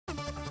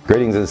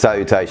Greetings and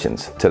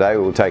salutations. Today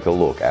we will take a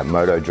look at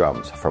Modo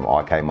Drums from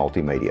IK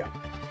Multimedia.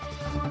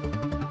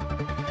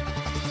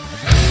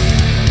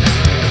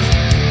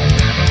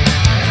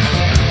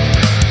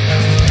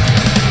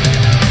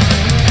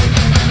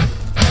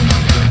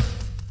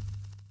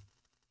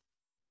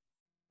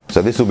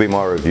 So this will be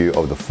my review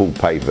of the full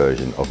pay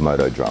version of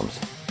Modo Drums.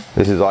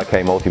 This is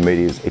IK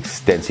Multimedia's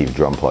extensive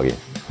drum plugin.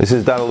 This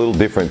is done a little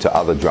different to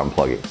other drum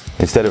plugins.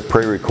 Instead of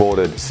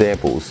pre-recorded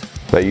samples,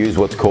 they use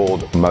what's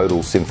called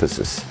modal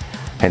synthesis,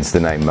 hence the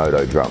name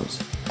Modo Drums.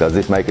 Does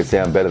this make it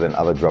sound better than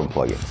other drum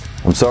plugins?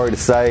 I'm sorry to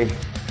say,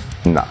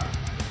 no,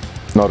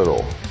 not at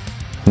all.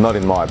 Not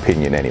in my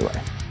opinion anyway.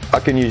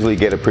 I can usually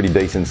get a pretty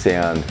decent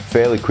sound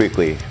fairly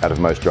quickly out of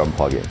most drum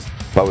plugins,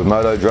 but with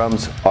Modo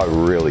Drums, I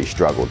really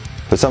struggled.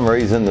 For some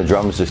reason, the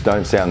drums just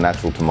don't sound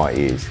natural to my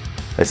ears.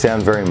 They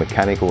sound very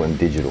mechanical and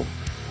digital.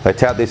 They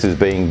tout this as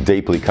being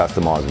deeply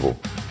customizable,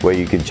 where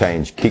you can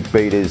change kick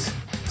beaters,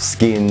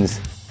 skins,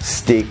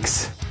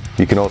 sticks.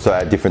 You can also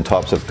add different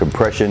types of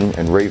compression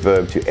and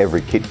reverb to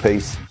every kit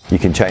piece. You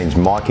can change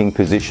miking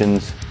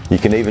positions. You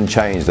can even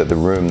change the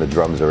room the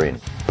drums are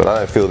in. But I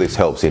don't feel this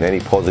helps in any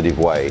positive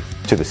way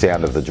to the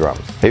sound of the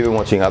drums. Even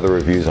watching other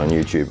reviews on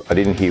YouTube, I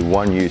didn't hear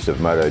one use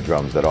of Modo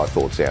Drums that I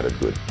thought sounded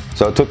good.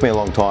 So it took me a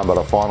long time, but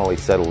I finally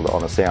settled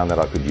on a sound that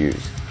I could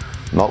use.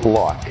 Not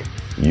like,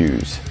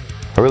 use.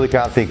 I really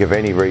can't think of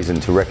any reason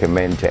to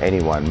recommend to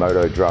anyone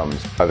Modo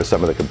Drums over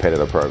some of the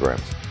competitor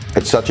programs.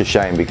 It's such a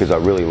shame because I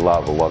really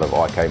love a lot of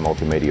IK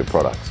Multimedia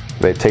products.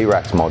 Their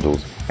T-Rax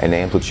modules and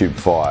Amplitude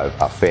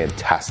 5 are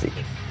fantastic.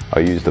 I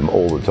use them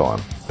all the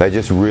time. They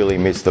just really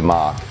missed the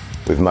mark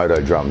with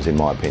Modo Drums in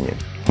my opinion.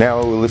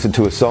 Now we'll listen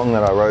to a song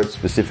that I wrote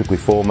specifically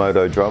for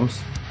Modo Drums.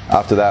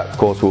 After that, of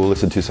course, we'll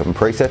listen to some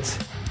presets.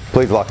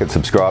 Please like and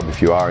subscribe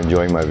if you are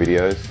enjoying my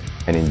videos,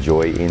 and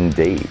enjoy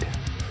indeed.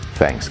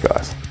 Thanks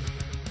guys.